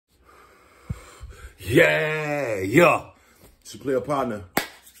Yeah. It's your player partner.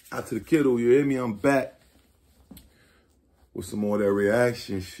 Out to the kiddo, you hear me? I'm back with some more of that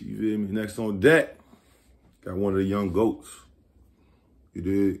reaction. You hear me? Next on deck, got one of the young goats. You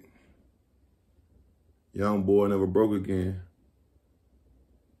dig? Youngboy never broke again.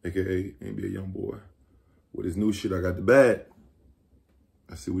 AKA ain't be a young boy. With his new shit, I got the bag.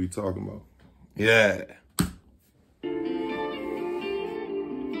 I see what he talking about. Yeah.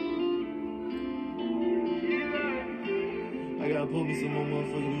 I gotta put me some more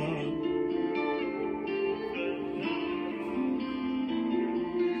motherfucking money.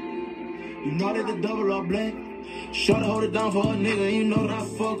 You know that the double up black. Shorty hold it down for a nigga, you know that I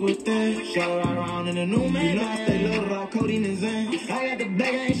fuck with that. Shout right around in the new man. You know I stay loaded off codeine and Zan. I got the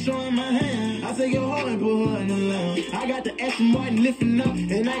bag, I ain't showing my hand. I take your hoe and put her in the lamb. I got the Aston Martin lifting up,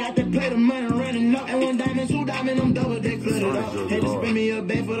 and I got the plate of money running up. And 1 diamond, 2 diamond, I'm double deck flooded up. Had to spend me a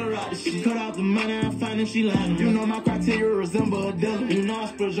bag for the ride. She cut out the money, I find and she lying. You know my criteria resemble a devil. You know I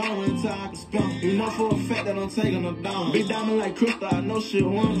splurge on until I can spend. You know for a fact that I'm taking her down. Big diamond like crystal, I know shit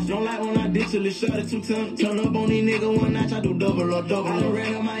once. Don't like when I digitally shot it 2 times. Turn up on these niggas 1 notch, I do double or double. I done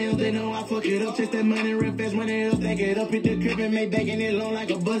ran on my own, they know I fuck it up. Chase that money real fast, money else, stack it up. Hit the crib and make back in it long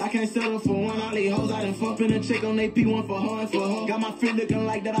like a bus. I can't settle for one, all these hoes I done fuck. Been a chick on AP, one for her and for her. Got my friend looking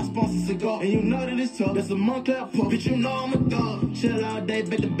like that, I sponsor cigar. And you know that it's tough, it's a Montclair puff. Bitch, you know I'm a dog. Chill all day,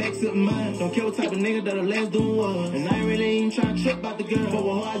 bet the back to mine. Don't care what type of nigga that the last doing was. And I ain't really even trying to trip about the girl. But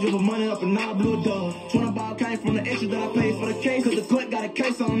with her, I drove her money up and now I blew a dog. 20 ball came from the extra that I paid for the case. Cause the court got a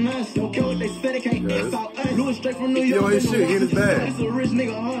case on us. Don't care what they said, they can't get out us. Blew it straight from New York. Shit, in his bag. It's a rich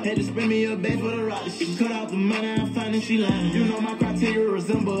nigga, huh? Had to spend me a bag for the ride. She cut out the money, I'm finding she lying. You know my criteria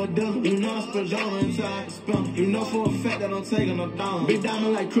resemble a devil. You know I splurge on until I can spend. You know for a fact that I'm taking her down. Big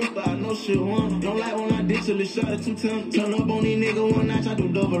diamond like crystal, I know shit one. Don't like when I digitally shot it 2 times. Turn up on these niggas 1 notch, I do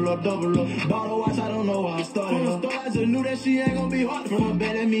double up. Bought a watch, I don't know how I started. From the start, I just knew that she ain't gonna be hard. From her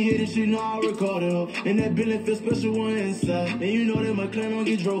bed, let me hit it, she know I recorded her. And that Billy feel special one inside. And you know that my claim don't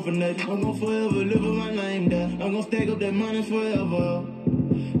get drove for nothing. I'm gonna forever live with my name there. I'm gonna stack up that money forever.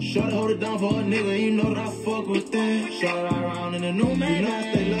 Shorty hold it down for a nigga, you know that I fuck with that. Shorty right around in the new man. You know I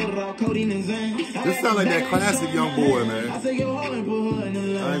stay loaded off codeine and Zan. This sound like that classic Youngboy, man. I take your hoe and put her in the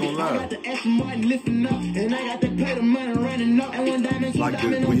lamb. I ain't gonna lie. I got the Aston Martin lifting up, and I got the plate of money running up. And 1 diamond, 2 Like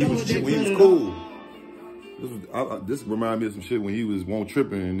diamond, when he I'm was double when he was deck cool. This remind me of some shit when he won't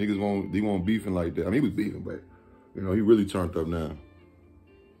tripping and niggas won't beefing like that. I mean, he was beefing, but you know, he really turned up now.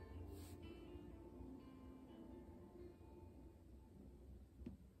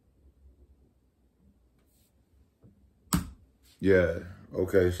 Yeah,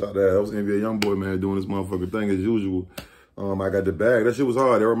 okay, shot that. That was NBA Youngboy, man, doing this motherfucking thing as usual. I got the bag. That shit was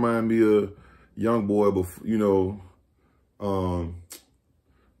hard. That remind me of Youngboy, but you know,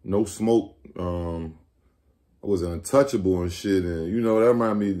 No Smoke. I was untouchable and shit, and you know that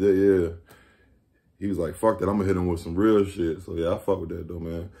remind me that yeah, he was like, fuck that, I'm gonna hit him with some real shit. So yeah, I fuck with that though,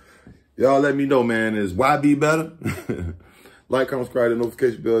 man. Y'all let me know, man. Is YB better? Like, comment, subscribe, the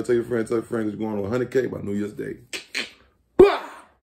notification bell. Tell your friends it's going on 100K by New Year's Day.